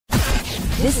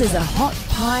This is a Hot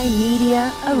Pie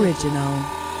Media original.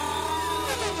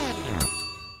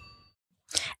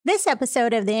 This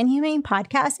episode of the Inhumane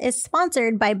Podcast is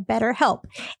sponsored by BetterHelp,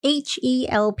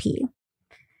 H-E-L-P.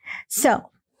 So,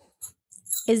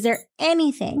 is there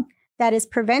anything that is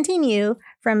preventing you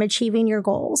from achieving your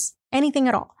goals? Anything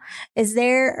at all? Is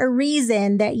there a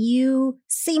reason that you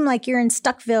seem like you're in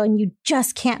Stuckville and you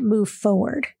just can't move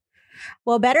forward?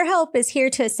 Well, BetterHelp is here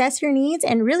to assess your needs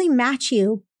and really match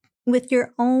you with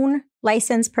your own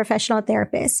licensed professional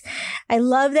therapist. I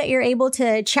love that you're able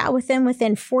to chat with them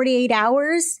within 48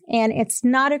 hours, and it's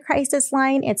not a crisis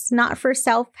line. It's not for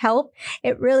self-help.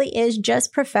 It really is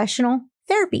just professional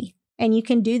therapy. And you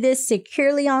can do this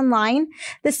securely online.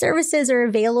 The services are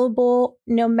available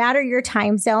no matter your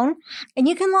time zone. And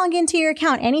you can log into your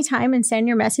account anytime and send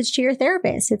your message to your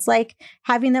therapist. It's like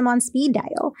having them on speed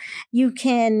dial. You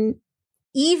can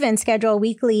even schedule a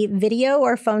weekly video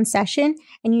or phone session,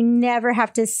 and you never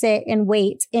have to sit and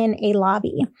wait in a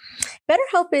lobby.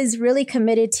 BetterHelp is really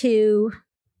committed to,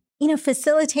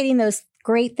 facilitating those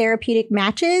great therapeutic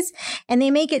matches, and they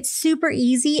make it super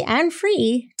easy and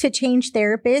free to change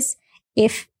therapists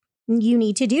if you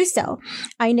need to do so.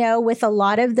 I know with a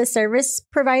lot of the service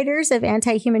providers of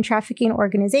anti-human trafficking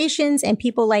organizations and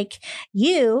people like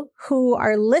you who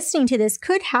are listening to this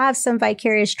could have some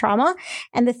vicarious trauma,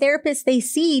 and the therapists they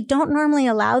see don't normally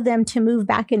allow them to move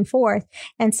back and forth.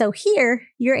 And so here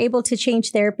you're able to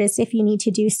change therapists if you need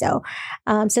to do so,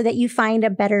 so that you find a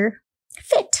better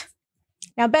fit.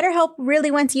 Now, BetterHelp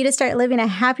really wants you to start living a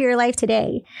happier life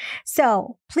today.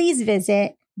 So please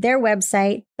visit their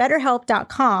website,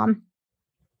 betterhelp.com.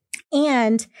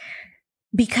 And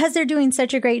because they're doing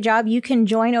such a great job, you can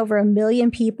join over 1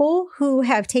 million people who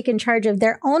have taken charge of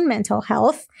their own mental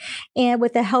health and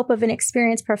with the help of an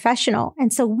experienced professional.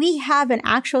 And so we have an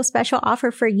actual special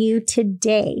offer for you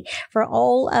today for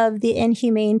all of the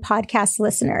Inhumane podcast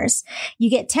listeners. You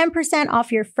get 10%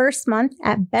 off your first month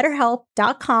at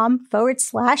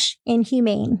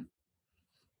betterhelp.com/inhumane.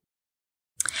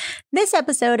 This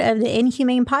episode of the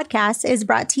Inhumane Podcast is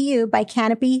brought to you by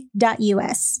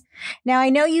Canopy.us. Now, I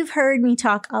know you've heard me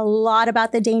talk a lot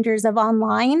about the dangers of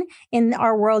online in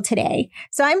our world today.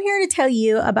 So I'm here to tell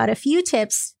you about a few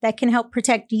tips that can help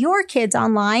protect your kids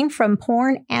online from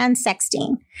porn and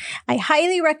sexting. I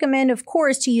highly recommend, of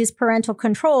course, to use parental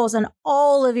controls on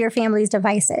all of your family's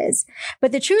devices.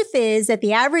 But the truth is that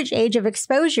the average age of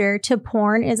exposure to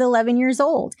porn is 11 years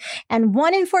old, and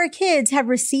 1 in 4 kids have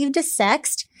received a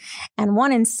sext, and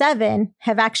 1 in 7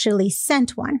 have actually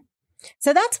sent one.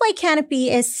 So that's why Canopy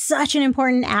is such an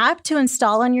important app to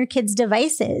install on your kids'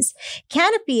 devices.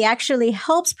 Canopy actually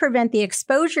helps prevent the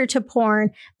exposure to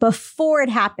porn before it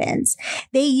happens.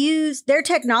 Their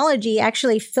technology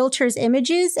actually filters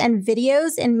images and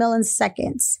videos in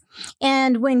milliseconds.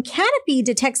 And when Canopy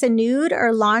detects a nude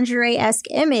or lingerie-esque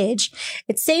image,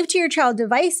 it's saved to your child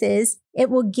devices.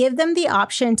 It will give them the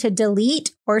option to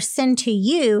delete or send to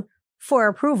you for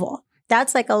approval.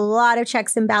 That's like a lot of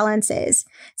checks and balances.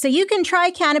 So you can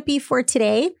try Canopy for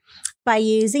today by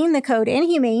using the code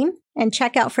INHUMANE and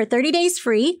check out for 30 days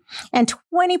free and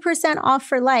 20% off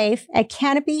for life at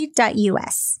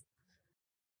canopy.us.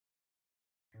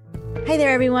 Hi there,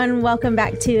 everyone. Welcome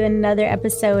back to another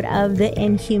episode of the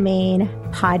Inhumane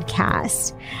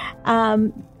Podcast.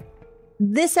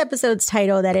 This episode's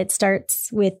title that it starts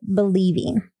with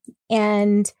believing.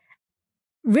 And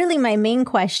really my main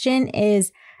question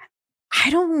is, I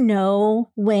don't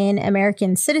know when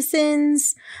American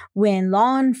citizens, when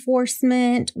law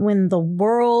enforcement, when the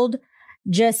world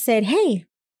just said, hey,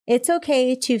 it's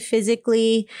okay to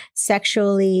physically,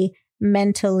 sexually,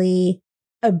 mentally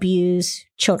abuse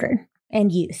children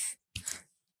and youth.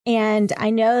 And I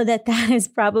know that that is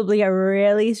probably a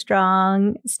really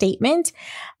strong statement,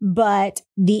 but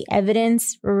the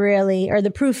evidence really, or the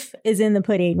proof is in the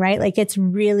pudding, right? Like it's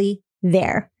really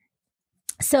there.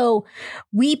 So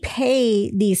we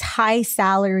pay these high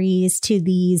salaries to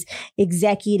these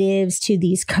executives, to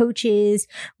these coaches.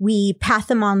 We pat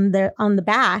them on the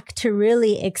back to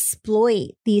really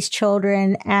exploit these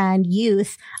children and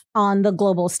youth on the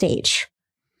global stage.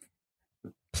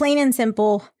 Plain and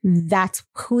simple, that's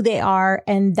who they are.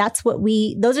 And those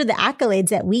are the accolades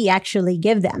that we actually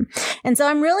give them. And so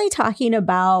I'm really talking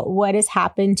about what has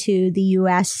happened to the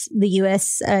U.S.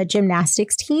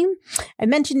 Gymnastics team. I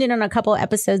mentioned it on a couple of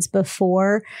episodes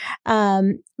before,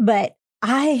 but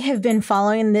I have been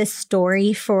following this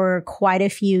story for quite a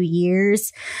few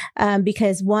years,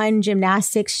 because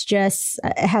gymnastics just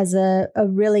has a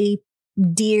really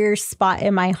dear spot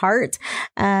in my heart.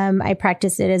 I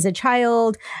practiced it as a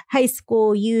child, high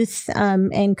school, youth,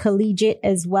 and collegiate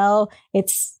as well.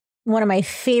 It's one of my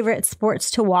favorite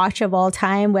sports to watch of all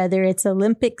time, whether it's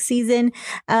Olympic season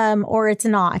or it's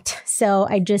not. So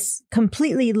I just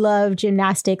completely love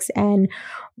gymnastics and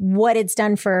what it's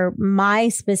done for my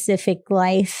specific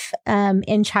life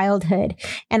in childhood.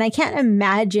 And I can't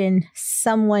imagine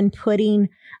someone putting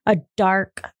a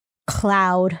dark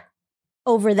cloud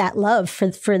over that love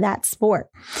for that sport.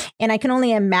 And I can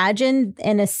only imagine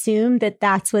and assume that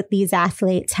that's what these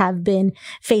athletes have been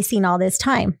facing all this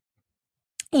time.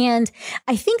 And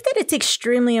I think that it's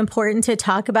extremely important to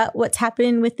talk about what's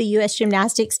happened with the U.S.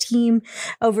 gymnastics team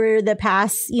over the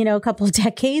past, couple of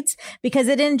decades, because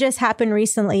it didn't just happen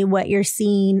recently, what you're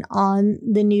seeing on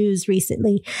the news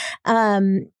recently.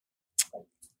 And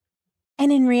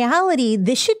in reality,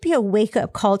 this should be a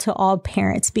wake-up call to all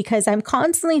parents, because I'm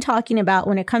constantly talking about,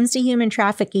 when it comes to human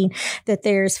trafficking, that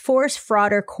there's force,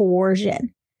 fraud, or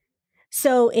coercion.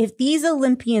 So if these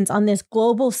Olympians on this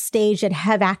global stage that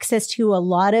have access to a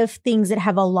lot of things, that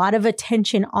have a lot of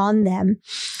attention on them,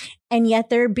 and yet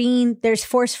there's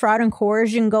force, fraud, and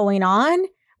coercion going on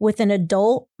with an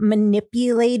adult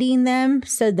manipulating them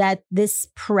so that this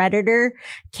predator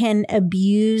can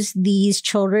abuse these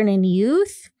children and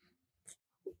youth,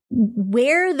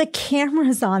 where are the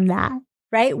cameras on that?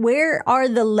 Right? Where are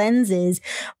the lenses?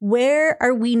 Where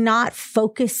are we not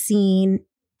focusing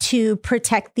to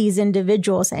protect these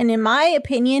individuals? And in my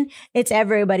opinion, it's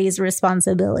everybody's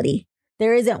responsibility.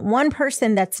 There isn't one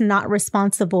person that's not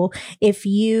responsible if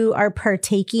you are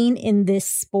partaking in this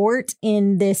sport,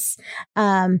 in this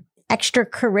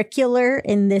extracurricular,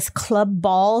 in this club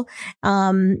ball,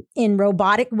 in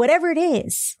robotic, whatever it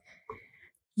is,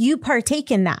 you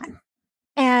partake in that.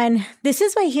 And this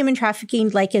is why human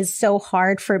trafficking is so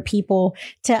hard for people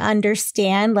to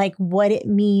understand, what it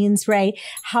means, right?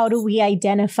 How do we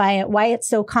identify it? Why it's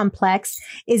so complex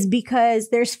is because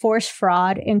there's force,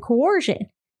 fraud, and coercion.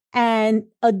 And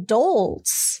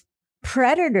adults,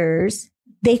 predators,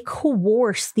 they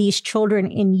coerce these children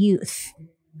and youth.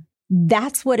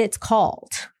 That's what it's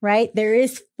called, right? There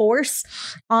is force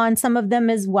on some of them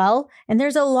as well. And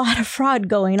there's a lot of fraud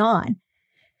going on.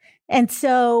 And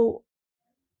so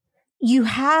you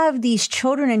have these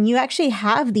children, and you actually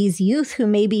have these youth who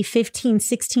may be 15,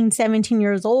 16, 17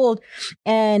 years old,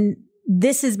 and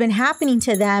this has been happening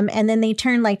to them. And then they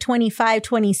turn 25,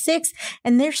 26,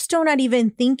 and they're still not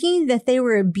even thinking that they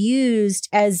were abused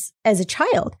as a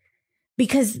child,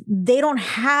 because they don't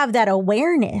have that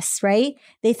awareness, right?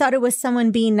 They thought it was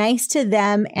someone being nice to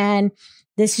them, and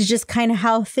this is just kind of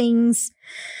how things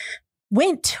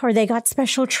went, or they got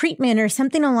special treatment or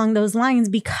something along those lines,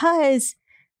 because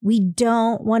we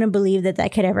don't want to believe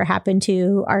that could ever happen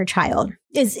to our child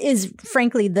is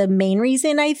frankly the main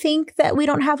reason I think that we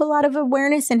don't have a lot of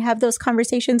awareness and have those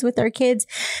conversations with our kids.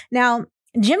 Now,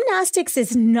 gymnastics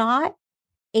is not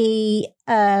a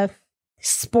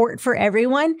sport for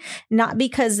everyone, not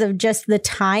because of just the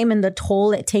time and the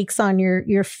toll it takes on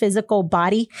your physical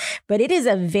body, but it is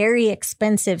a very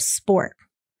expensive sport.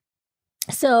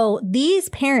 So these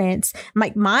parents,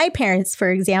 my parents,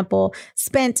 for example,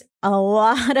 spent a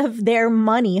lot of their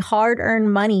money,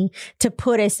 hard-earned money, to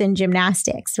put us in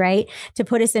gymnastics, right? To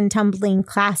put us in tumbling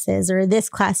classes, or this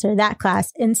class or that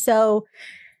class. And so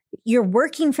you're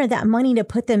working for that money to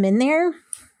put them in there.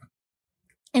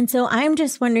 And so I'm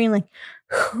just wondering,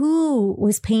 who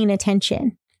was paying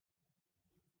attention?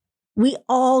 We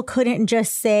all couldn't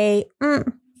just say,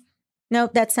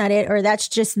 nope, that's not it. Or that's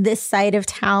just this side of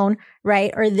town,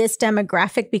 right? Or this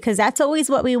demographic, because that's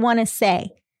always what we want to say.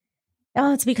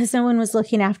 Oh, it's because no one was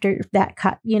looking after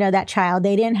that child.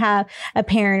 They didn't have a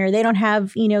parent, or they don't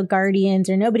have, guardians,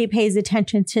 or nobody pays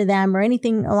attention to them, or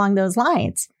anything along those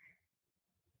lines.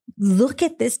 Look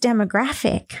at this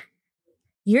demographic.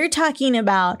 You're talking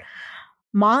about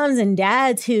moms and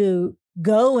dads who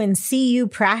go and see you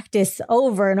practice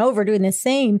over and over, doing the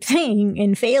same thing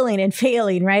and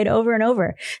failing, right? Over and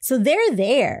over. So they're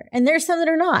there, and there's some that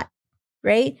are not,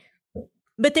 right?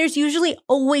 But there's usually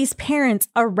always parents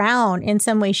around in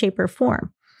some way, shape, or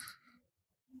form.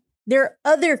 There are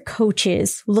other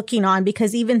coaches looking on,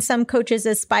 because even some coaches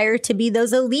aspire to be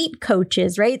those elite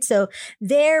coaches, right? So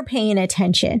they're paying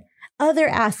attention. Other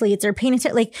athletes are paying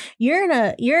attention. You're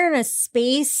in a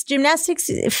space,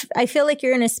 gymnastics, I feel like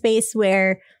you're in a space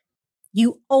where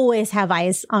you always have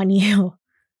eyes on you,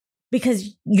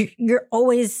 because you're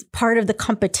always part of the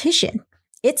competition.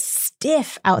 It's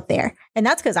stiff out there. And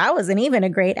that's because I wasn't even a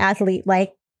great athlete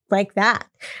like that,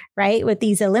 right? With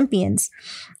these Olympians.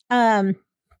 Now,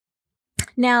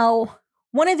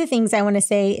 one of the things I want to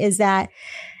say is that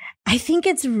I think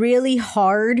it's really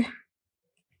hard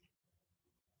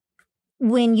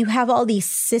when you have all these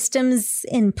systems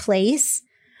in place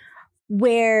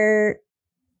where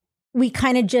we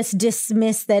kind of just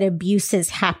dismiss that abuse is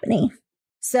happening.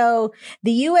 So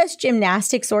the U.S.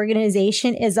 Gymnastics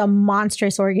Organization is a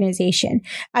monstrous organization.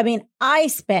 I mean, I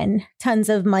spend tons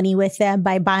of money with them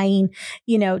by buying,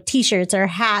 t-shirts or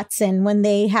hats. And when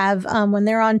they have, when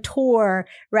they're on tour,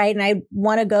 right. And I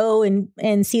want to go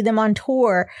and see them on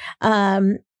tour. I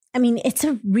mean, it's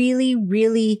a really,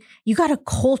 really, you got a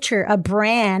culture, a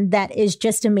brand that is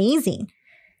just amazing.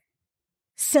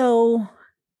 So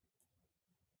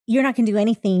you're not going to do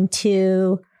anything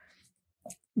to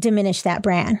diminish that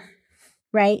brand,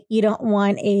 right? You don't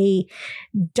want a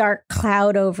dark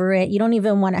cloud over it. You don't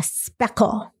even want a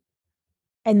speckle.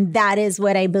 And that is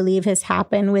what I believe has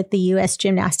happened with the U.S.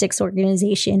 Gymnastics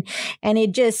Organization. And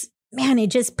it just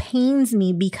pains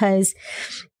me, because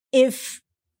if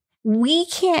we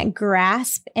can't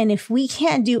grasp and if we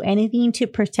can't do anything to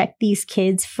protect these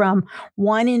kids from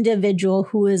one individual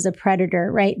who is a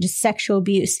predator, right? Just sexual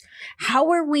abuse,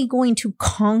 how are we going to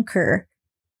conquer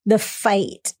the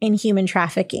fight in human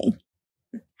trafficking?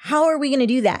 How are we going to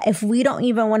do that if we don't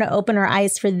even want to open our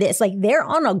eyes for this? Like, they're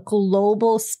on a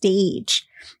global stage.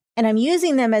 And I'm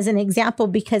using them as an example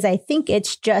because I think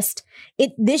it's just,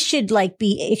 this should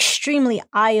be extremely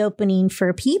eye-opening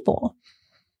for people,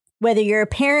 whether you're a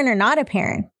parent or not a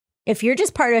parent. If you're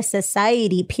just part of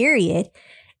society, period,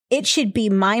 it should be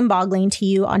mind-boggling to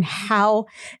you on how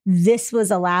this was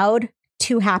allowed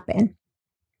to happen.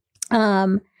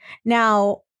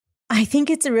 Now, I think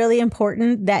it's really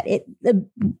important that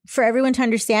for everyone to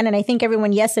understand, and I think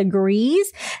everyone, yes,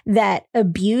 agrees that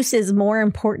abuse is more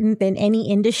important than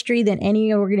any industry, than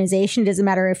any organization. It doesn't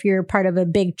matter if you're part of a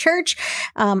big church,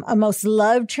 a most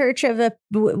loved church of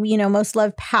most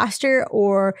loved pastor,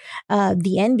 or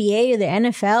the NBA or the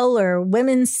NFL or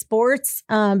women's sports,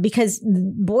 because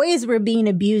boys were being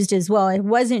abused as well. It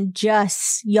wasn't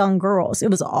just young girls. It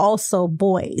was also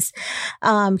boys,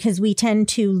 because we tend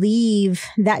to leave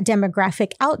that demographic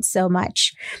out so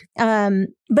much.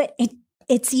 But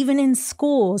it's even in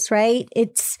schools, right?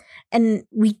 And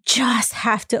we just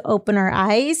have to open our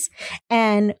eyes,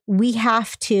 and we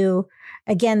have to,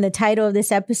 again, the title of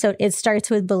this episode, it starts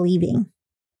with believing.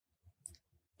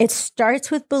 It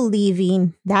starts with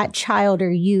believing that child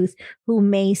or youth who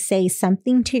may say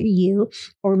something to you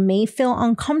or may feel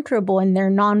uncomfortable, and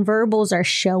their nonverbals are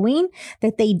showing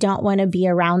that they don't want to be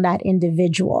around that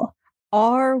individual.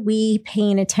 Are we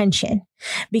paying attention?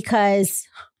 Because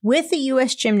with the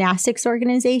U.S. Gymnastics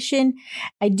Organization,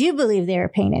 I do believe they were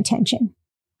paying attention.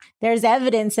 There's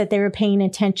evidence that they were paying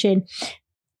attention,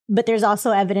 but there's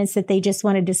also evidence that they just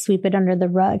wanted to sweep it under the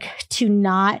rug to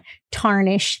not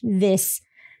tarnish this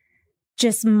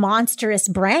just monstrous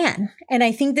brand. And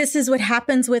I think this is what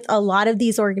happens with a lot of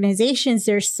these organizations.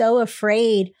 They're so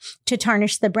afraid to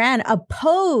tarnish the brand,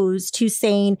 opposed to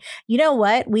saying, you know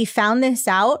what, we found this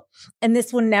out and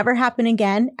this will never happen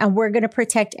again. And we're going to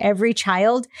protect every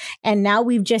child. And now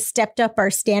we've just stepped up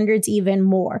our standards even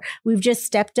more. We've just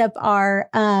stepped up our,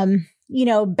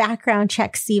 background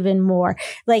checks even more.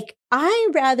 Like, I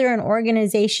rather an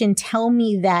organization tell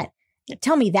me that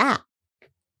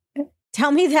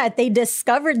they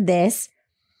discovered this.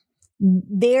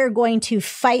 They're going to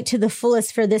fight to the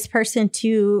fullest for this person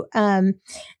to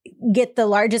get the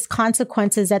largest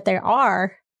consequences that there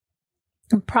are,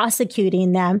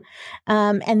 prosecuting them.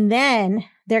 And then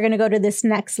they're going to go to this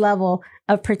next level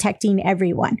of protecting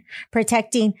everyone,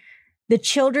 protecting the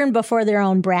children before their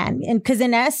own brand. And because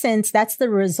in essence, that's the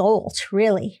result,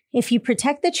 really. If you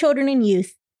protect the children and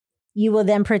youth, you will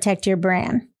then protect your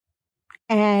brand.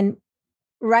 And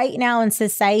right now in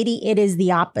society, it is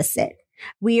the opposite.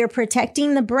 We are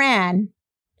protecting the brand.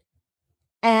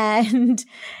 And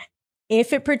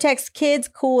if it protects kids,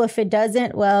 cool. If it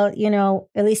doesn't, well,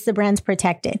 at least the brand's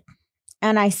protected.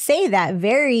 And I say that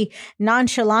very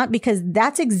nonchalant because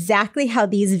that's exactly how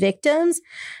these victims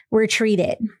were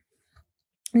treated.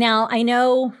 Now, I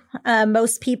know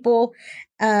most people,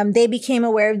 they became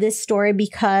aware of this story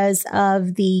because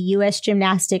of the U.S.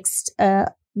 Gymnastics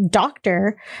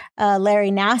doctor, Larry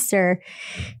Nassar.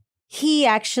 He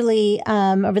actually,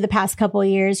 over the past couple of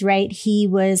years, right, he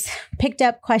was picked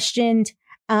up, questioned,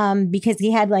 because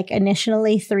he had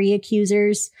initially 3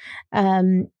 accusers.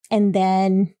 And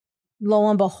then lo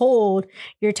and behold,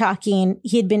 you're talking,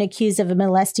 he had been accused of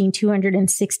molesting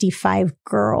 265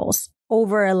 girls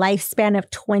over a lifespan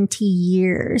of 20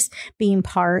 years, being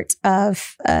part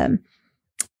of,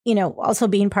 also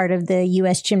being part of the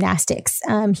U.S. Gymnastics.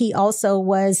 He also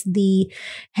was the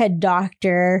head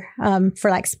doctor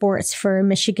for sports for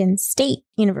Michigan State,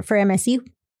 for MSU.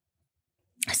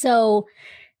 So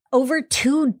over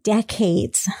 2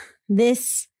 decades,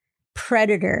 this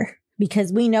predator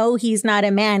because we know he's not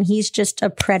a man. He's just a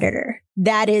predator.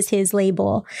 That is his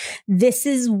label. This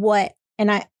is what,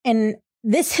 and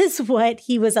this is what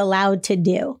he was allowed to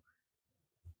do.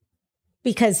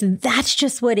 Because that's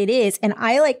just what it is. And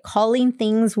I like calling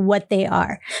things what they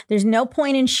are. There's no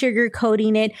point in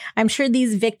sugarcoating it. I'm sure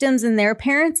these victims and their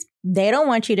parents, they don't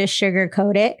want you to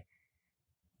sugarcoat it.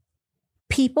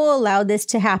 People allowed this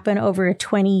to happen over a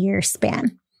 20-year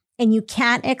span. And you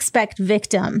can't expect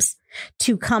victims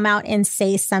to come out and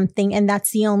say something, and that's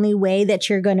the only way that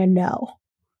you're going to know.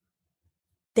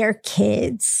 They're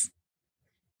kids.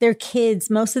 They're kids.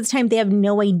 Most of the time, they have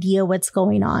no idea what's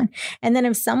going on. And then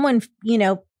if someone,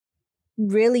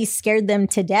 really scared them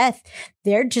to death,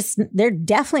 they're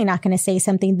definitely not going to say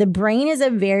something. The brain is a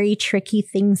very tricky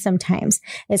thing sometimes,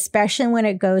 especially when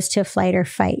it goes to flight or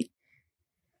fight.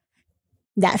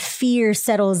 That fear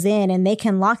settles in and they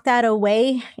can lock that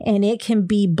away and it can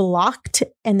be blocked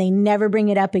and they never bring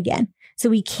it up again. So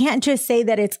we can't just say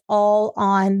that it's all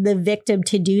on the victim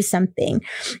to do something.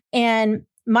 And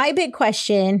my big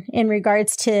question in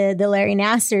regards to the Larry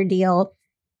Nassar deal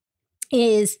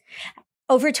is,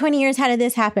 over 20 years, how did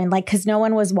this happen? Like, because no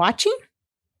one was watching?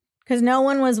 Because no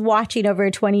one was watching over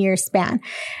a 20-year span.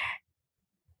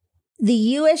 The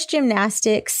U.S.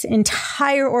 Gymnastics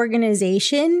entire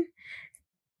organization,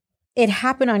 it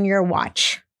happened on your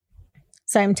watch.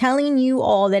 So I'm telling you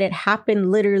all that it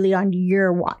happened literally on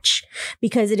your watch,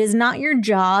 because it is not your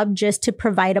job just to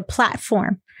provide a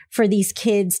platform for these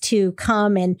kids to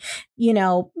come and,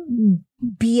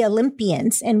 be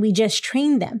Olympians, and we just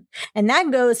train them. And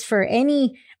that goes for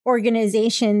any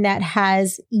organization that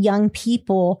has young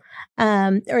people,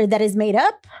 or that is made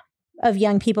up of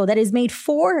young people, that is made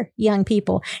for young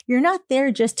people. You're not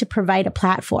there just to provide a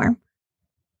platform.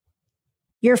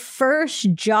 Your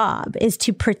first job is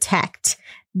to protect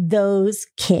those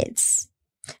kids.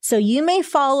 So you may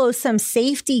follow some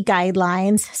safety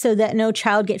guidelines so that no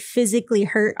child get physically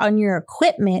hurt on your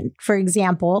equipment, for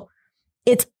example.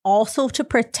 It's also to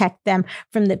protect them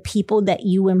from the people that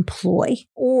you employ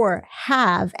or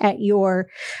have at your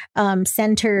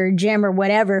center, gym, or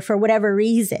whatever, for whatever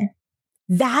reason.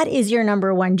 That is your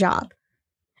number one job.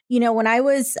 When I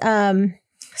was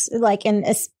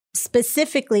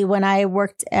specifically when I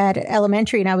worked at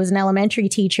elementary and I was an elementary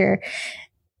teacher,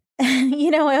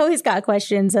 I always got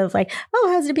questions of like,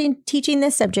 oh, how's it been teaching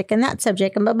this subject and that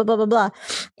subject and blah, blah, blah, blah, blah.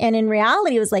 And in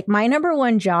reality, it was like my number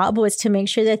one job was to make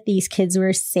sure that these kids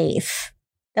were safe.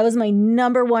 That was my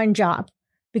number one job,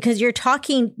 because you're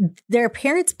talking, their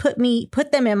parents put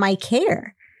them in my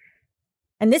care.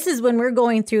 And this is when we're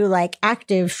going through like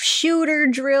active shooter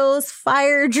drills,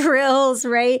 fire drills,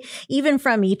 right? Even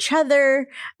from each other.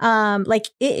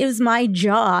 It was my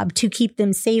job to keep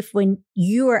them safe when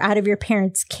you are out of your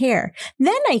parents' care.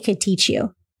 Then I could teach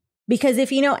you. Because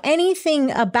if you know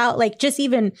anything about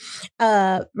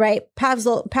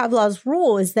Pavlov's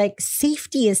rule is like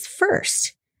safety is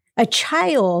first. A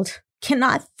child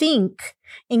cannot think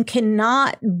and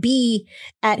cannot be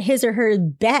at his or her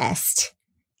best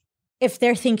if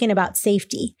they're thinking about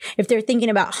safety, if they're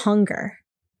thinking about hunger.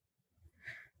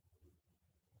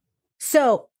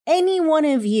 So any one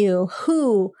of you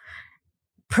who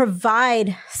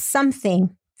provide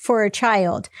something for a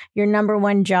child, your number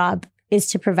one job is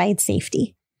to provide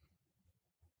safety.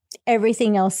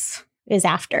 Everything else is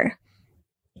after.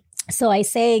 So I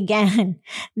say again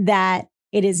that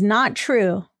it is not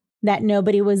true that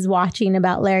nobody was watching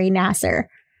about Larry Nassar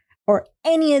or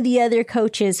any of the other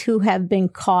coaches who have been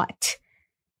caught.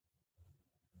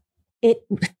 It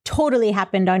totally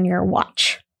happened on your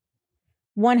watch.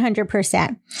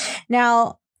 100%.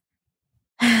 Now,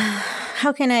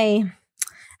 how can I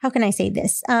say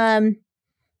this? And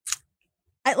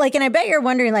I bet you're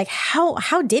wondering, like,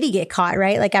 how did he get caught,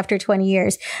 right? Like after 20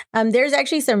 years, there's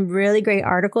actually some really great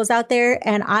articles out there,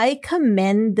 and I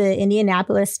commend the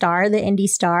Indianapolis Star, the Indy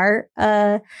Star,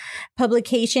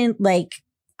 publication. Like,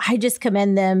 I just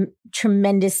commend them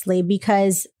tremendously,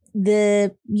 because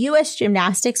the U.S.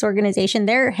 Gymnastics organization,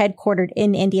 they're headquartered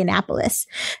in Indianapolis.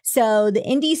 So the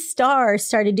Indy Star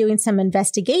started doing some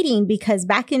investigating, because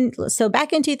back in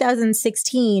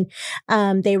 2016,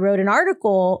 they wrote an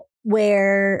article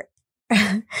where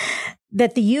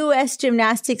that the U.S.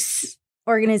 Gymnastics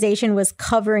organization was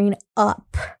covering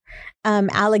up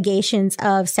allegations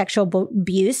of sexual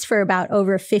abuse for about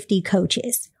over 50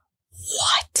 coaches.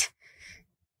 What?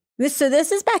 This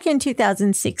is back in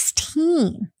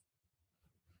 2016.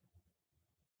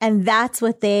 And that's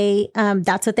what they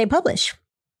publish.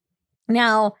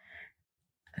 Now,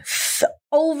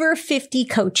 over 50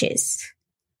 coaches.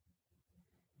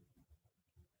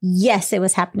 Yes, it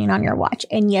was happening on your watch.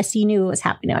 And yes, you knew it was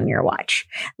happening on your watch.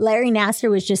 Larry Nassar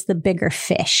was just the bigger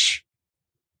fish.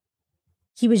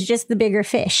 He was just the bigger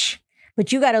fish.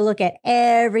 But you got to look at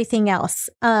everything else.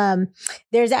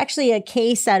 There's actually a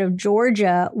case out of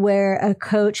Georgia where a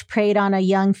coach preyed on a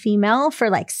young female for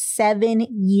like 7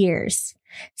 years.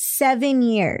 7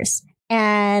 years.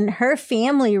 And her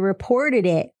family reported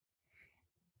it.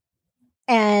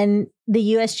 And the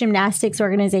U.S. Gymnastics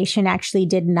Organization actually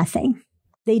did nothing.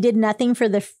 They did nothing for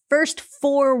the first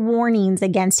 4 warnings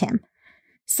against him.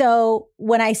 So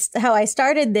how I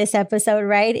started this episode,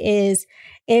 right, is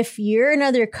if you're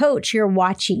another coach, you're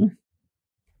watching.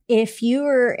 If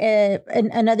you're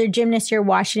another gymnast, you're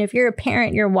watching. If you're a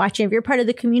parent, you're watching. If you're part of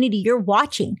the community, you're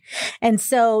watching. And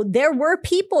so there were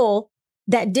people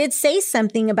that did say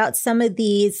something about some of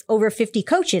these over 50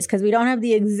 coaches, because we don't have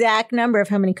the exact number of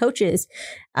how many coaches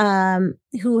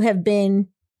who have been,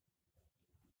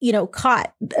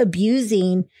 caught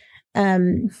abusing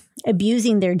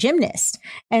their gymnast.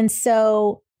 And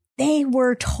so they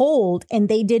were told, and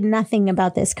they did nothing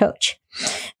about this coach.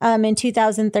 In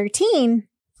 2013,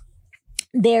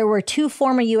 there were 2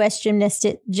 former U.S.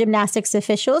 gymnastics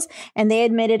officials, and they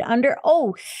admitted under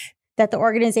oath that the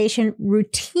organization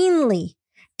routinely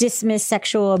dismissed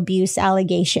sexual abuse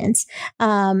allegations,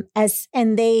 and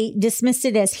they dismissed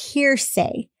it as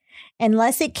hearsay,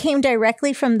 unless it came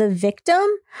directly from the victim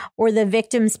or the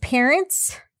victim's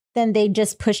parents. Then they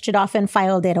just pushed it off and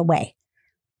filed it away.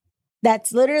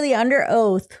 That's literally under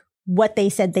oath what they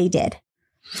said they did.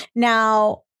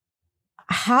 Now,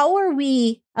 how are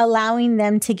we allowing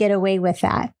them to get away with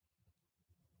that?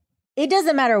 It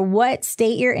doesn't matter what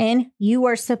state you're in, you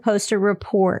are supposed to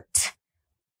report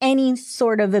any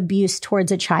sort of abuse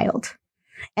towards a child.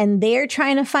 And they're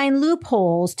trying to find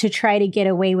loopholes to try to get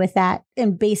away with that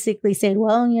and basically say,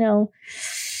 well,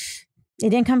 it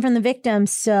didn't come from the victim,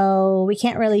 so we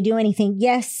can't really do anything.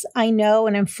 Yes, I know,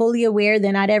 and I'm fully aware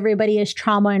that not everybody is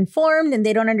trauma informed and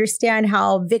they don't understand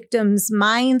how victims'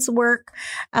 minds work.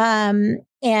 And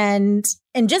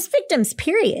just victims,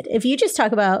 period. If you just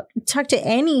talk to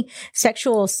any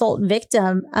sexual assault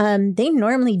victim, they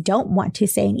normally don't want to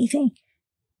say anything.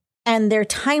 And their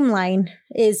timeline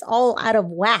is all out of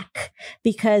whack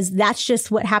because that's just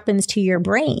what happens to your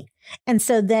brain. And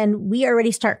so then we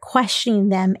already start questioning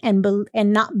them and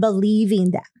not believing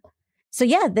them. So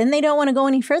yeah, then they don't want to go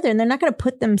any further and they're not going to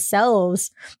put themselves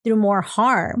through more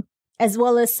harm, as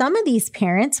well as some of these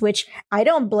parents, which I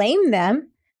don't blame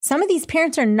them. Some of these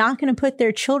parents are not going to put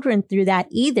their children through that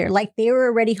either. Like they were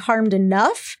already harmed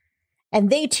enough.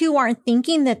 And they too aren't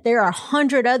thinking that there are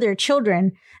 100 other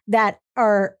children that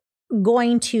are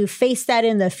going to face that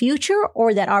in the future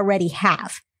or that already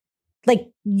have.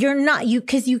 Like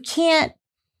because you can't,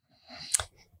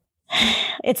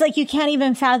 it's like you can't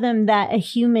even fathom that a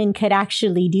human could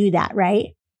actually do that,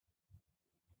 right?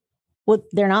 Well,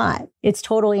 they're not. It's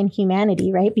total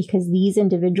inhumanity, right? Because these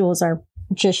individuals are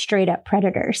just straight up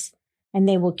predators and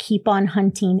they will keep on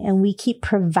hunting and we keep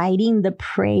providing the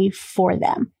prey for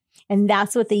them. And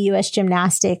that's what the U.S.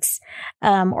 Gymnastics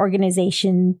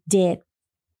Organization did.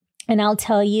 And I'll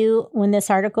tell you, when this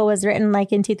article was written,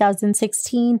 like in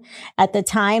 2016, at the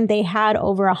time, they had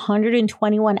over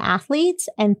 121 athletes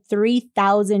and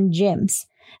 3,000 gyms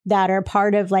that are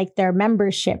part of like their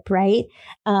membership, right?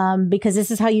 Because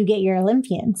this is how you get your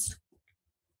Olympians.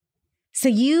 So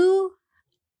you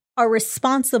are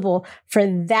responsible for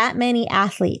that many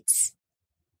athletes.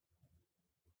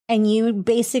 And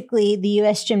the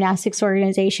U.S. Gymnastics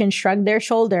Organization shrugged their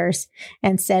shoulders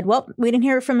and said, well, we didn't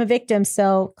hear it from a victim,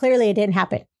 so clearly it didn't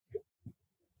happen.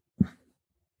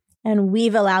 And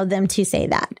we've allowed them to say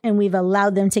that, and we've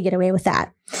allowed them to get away with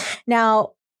that.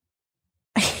 Now,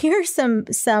 here's some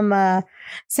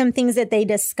things that they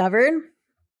discovered.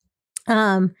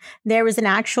 There was an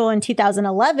actual, in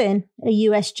 2011, a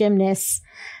U.S. gymnast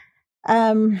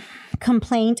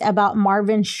complaint about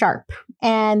Marvin Sharp.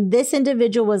 And this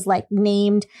individual was like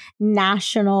named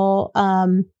national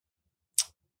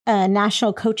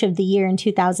coach of the year in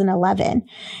 2011.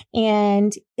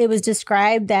 And it was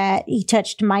described that he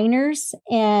touched minors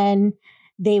and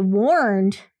they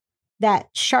warned that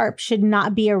Sharp should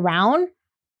not be around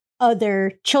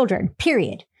other children,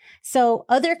 period. So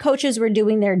other coaches were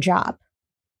doing their job.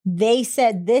 They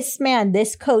said this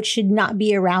coach should not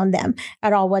be around them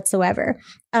at all whatsoever.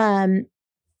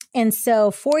 And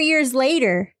so 4 years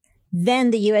later,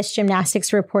 then the U.S.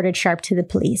 Gymnastics reported Sharp to the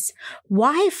police.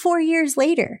 Why 4 years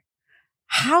later?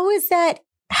 How is that?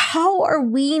 How are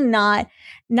we not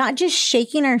just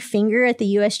shaking our finger at the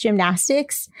U.S.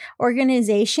 Gymnastics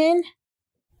Organization,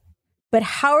 but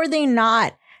how are they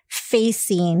not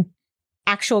facing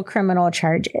actual criminal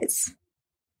charges.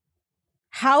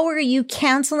 How are you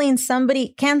canceling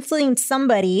somebody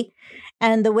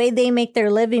and the way they make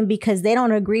their living because they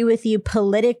don't agree with you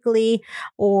politically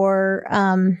or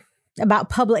about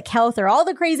public health or all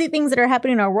the crazy things that are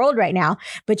happening in our world right now,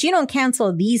 but you don't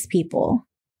cancel these people?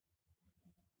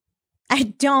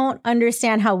 I don't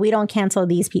understand how we don't cancel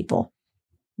these people,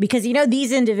 because, you know,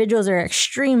 these individuals are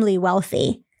extremely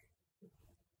wealthy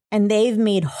and they've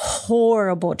made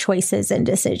horrible choices and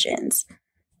decisions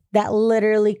that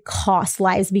literally cost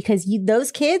lives, because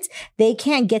those kids, they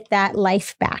can't get that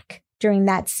life back during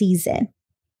that season,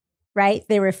 right?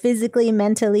 They were physically,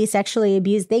 mentally, sexually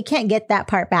abused. They can't get that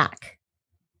part back.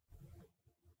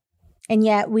 And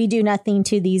yet we do nothing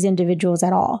to these individuals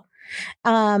at all.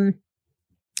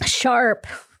 Sharp,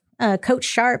 Coach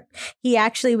Sharp, he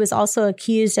actually was also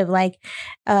accused of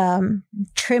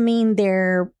trimming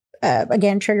their,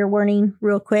 again, trigger warning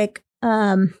real quick,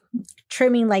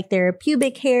 trimming like their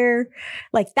pubic hair.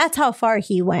 Like, that's how far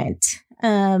he went.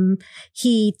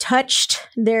 He touched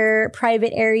their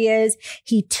private areas.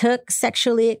 He took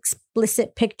sexually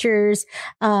explicit pictures.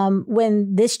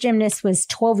 When this gymnast was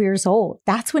 12 years old,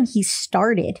 that's when he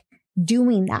started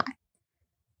doing that.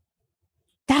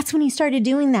 That's when he started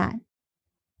doing that.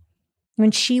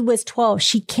 When she was 12,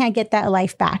 she can't get that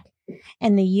life back.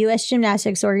 And the U.S.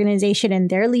 Gymnastics Organization and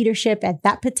their leadership at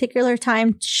that particular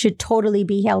time should totally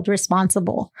be held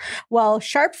responsible. Well,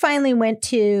 Sharp finally went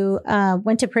to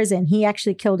prison. He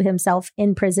actually killed himself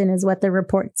in prison, is what the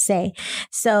reports say.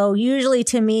 So usually,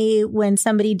 to me, when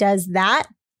somebody does that,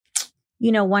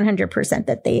 100%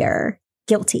 that they are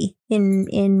guilty,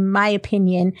 in my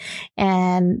opinion,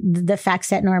 and the facts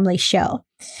that normally show.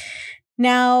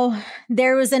 Now,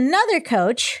 there was another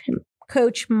coach,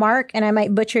 Coach Mark, and I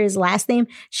might butcher his last name,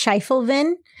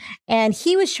 Schiefelvin, and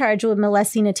he was charged with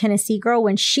molesting a Tennessee girl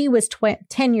when she was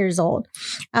 10 years old.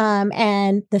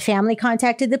 And the family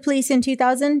contacted the police in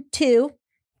 2002,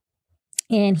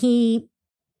 and he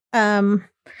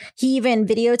even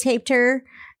videotaped her.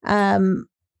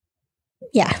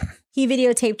 He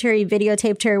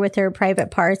videotaped her with her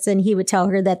private parts, and he would tell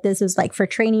her that this was like for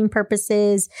training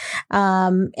purposes.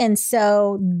 And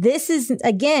so this is,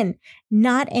 again,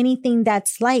 not anything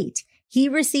that's light. He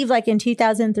received, like in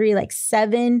 2003, like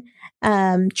 7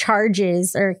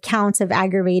 charges or counts of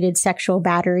aggravated sexual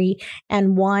battery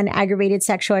and 1 aggravated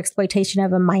sexual exploitation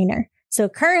of a minor. So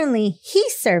currently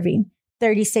he's serving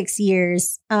 36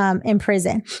 years in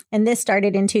prison. And this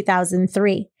started in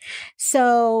 2003.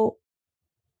 So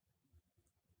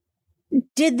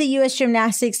did the U.S.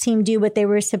 gymnastics team do what they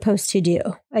were supposed to do,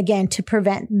 again, to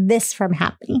prevent this from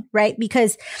happening, right?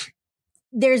 Because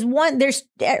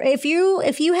if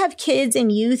you have kids and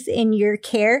youth in your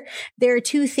care, there are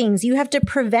 2 things. You have to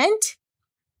prevent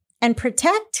and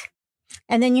protect,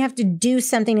 and then you have to do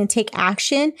something and take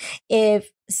action if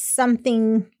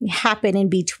something happened in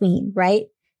between, right?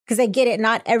 Because I get it,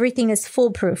 not everything is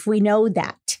foolproof. We know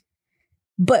that.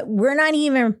 But we're not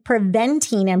even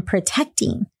preventing and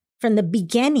protecting from the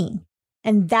beginning.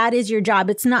 And that is your job.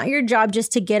 It's not your job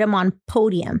just to get them on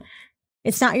podium.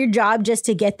 It's not your job just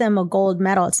to get them a gold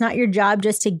medal. It's not your job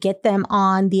just to get them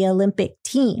on the Olympic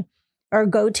team or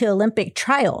go to Olympic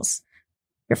trials.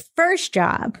 Your first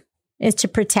job is to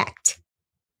protect.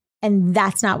 And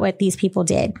that's not what these people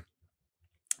did.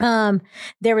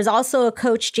 There was also a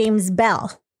coach, James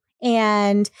Bell,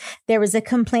 and there was a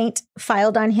complaint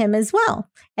filed on him as well.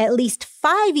 At least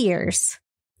 5 years.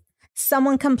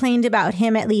 Someone complained about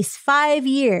him at least 5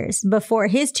 years before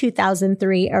his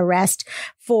 2003 arrest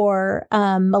for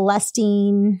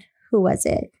molesting, who was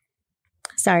it?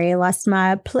 Sorry, I lost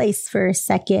my place for a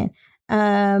second.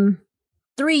 3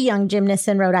 young gymnasts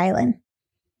in Rhode Island.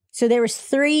 So there was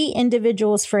 3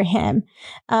 individuals for him.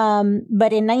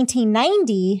 But in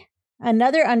 1990,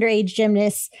 another underage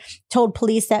gymnast told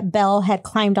police that Bell had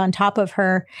climbed on top of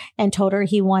her and told her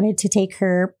he wanted to take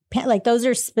her. Like, those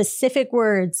are specific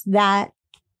words that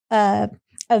a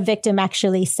victim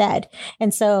actually said.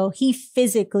 And so he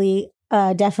physically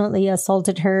definitely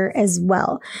assaulted her as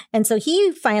well. And so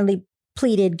he finally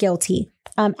pleaded guilty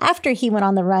after he went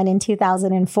on the run in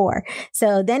 2004.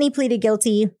 So then he pleaded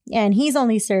guilty, and he's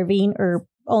only served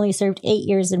 8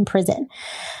 years in prison.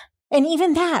 And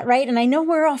even that, right? And I know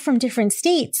we're all from different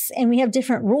states and we have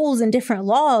different rules and different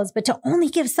laws, but to only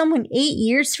give someone 8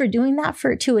 years for doing that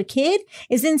to a kid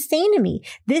is insane to me.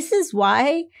 This is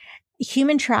why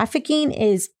human trafficking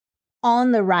is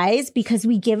on the rise, because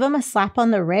we give them a slap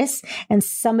on the wrist and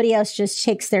somebody else just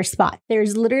takes their spot.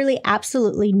 There's literally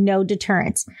absolutely no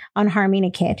deterrence on harming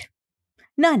a kid.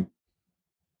 None.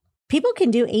 People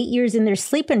can do 8 years in their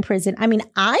sleep in prison. I mean,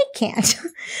 I can't.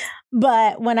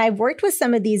 But when I've worked with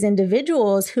some of these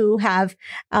individuals who have,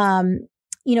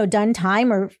 done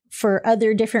time or for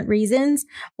other different reasons,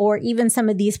 or even some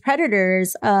of these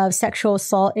predators of sexual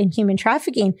assault and human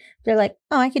trafficking, they're like,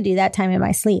 oh, I could do that time in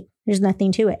my sleep. There's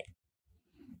nothing to it.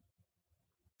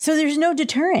 So there's no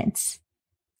deterrence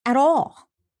at all.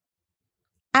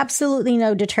 Absolutely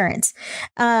no deterrence.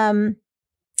 I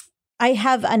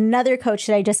have another coach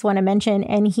that I just want to mention,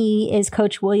 and he is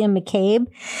Coach William McCabe.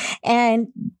 And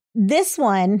this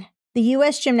one, the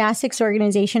U.S. Gymnastics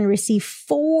Organization received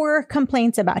 4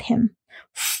 complaints about him.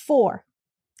 4.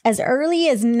 As early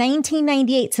as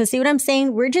 1998. So see what I'm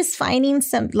saying? We're just finding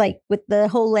some, like with the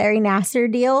whole Larry Nassar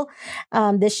deal.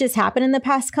 This just happened in the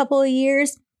past couple of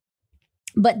years.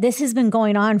 But this has been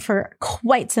going on for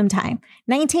quite some time.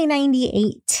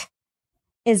 1998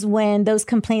 is when those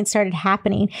complaints started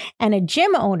happening. And a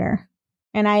gym owner,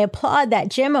 and I applaud that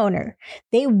gym owner,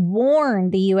 they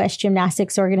warned the U.S.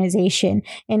 Gymnastics Organization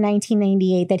in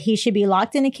 1998 that he should be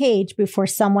locked in a cage before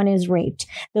someone is raped.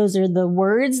 Those are the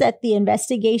words at the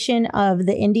investigation of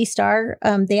the Indy Star.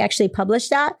 They actually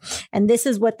published that. And this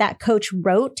is what that coach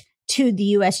wrote to the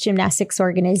U.S. Gymnastics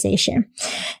Organization.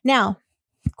 Now,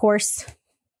 of course,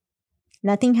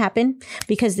 nothing happened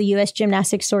because the U.S.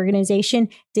 Gymnastics Organization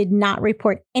did not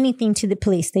report anything to the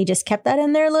police. They just kept that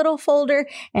in their little folder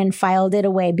and filed it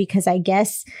away because I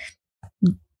guess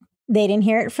they didn't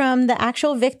hear it from the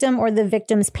actual victim or the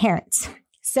victim's parents.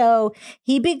 So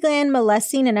he began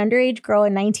molesting an underage girl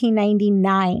in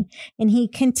 1999, and he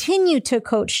continued to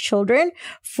coach children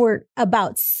for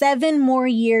about 7 more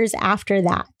years after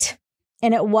that.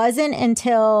 And it wasn't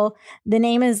until the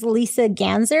name is Lisa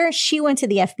Ganser. She went to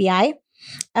the FBI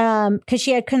because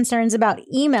she had concerns about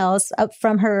emails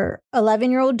from her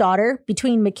 11-year-old daughter,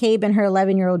 between McCabe and her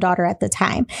 11-year-old daughter at the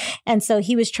time. And so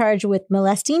he was charged with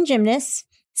molesting gymnasts,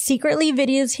 secretly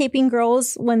videotaping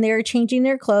girls when they were changing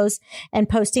their clothes, and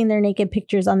posting their naked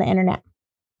pictures on the internet.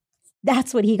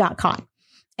 That's what he got caught.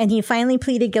 And he finally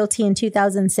pleaded guilty in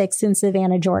 2006 in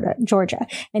Savannah, Georgia.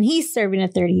 And he's serving a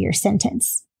 30-year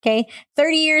sentence. Okay.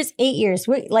 30 years, 8 years,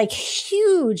 like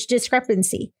huge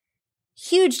discrepancy.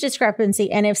 Huge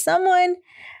discrepancy. And if someone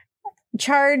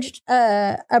charged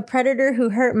a predator who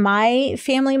hurt my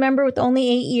family member with only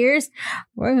 8 years,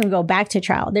 we're going to go back to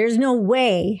trial. There's no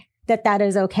way that that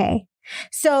is okay.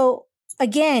 So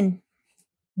again,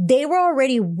 they were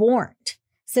already warned.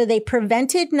 So they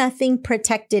prevented nothing,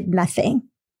 protected nothing.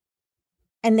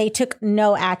 And they took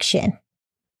no action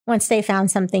once they found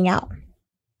something out.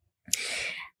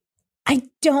 I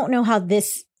don't know how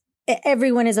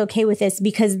everyone is okay with this,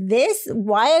 because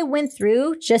why I went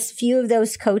through just few of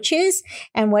those coaches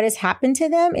and what has happened to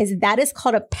them is that is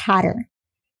called a pattern.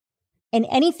 And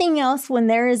anything else, when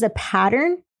there is a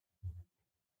pattern,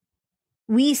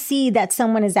 we see that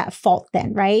someone is at fault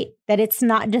then, right? That it's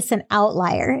not just an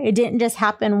outlier. It didn't just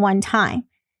happen one time.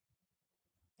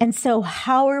 And so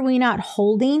how are we not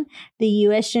holding the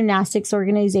U.S. Gymnastics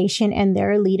Organization and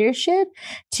their leadership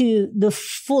to the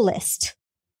fullest,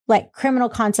 like criminal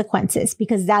consequences?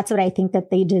 Because that's what I think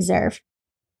that they deserve.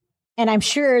 And I'm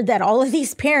sure that all of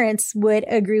these parents would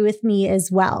agree with me as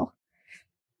well.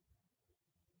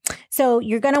 So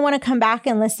you're going to want to come back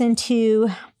and listen to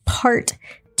part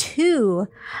 2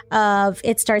 of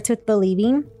It Starts With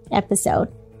Believing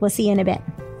episode. We'll see you in a bit.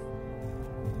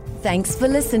 Thanks for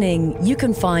listening. You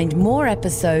can find more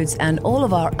episodes and all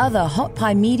of our other Hot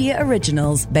Pie Media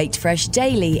originals baked fresh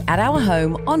daily at our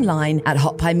home online at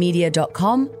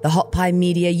hotpiemedia.com, the Hot Pie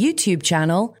Media YouTube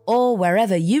channel, or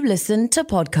wherever you listen to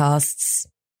podcasts.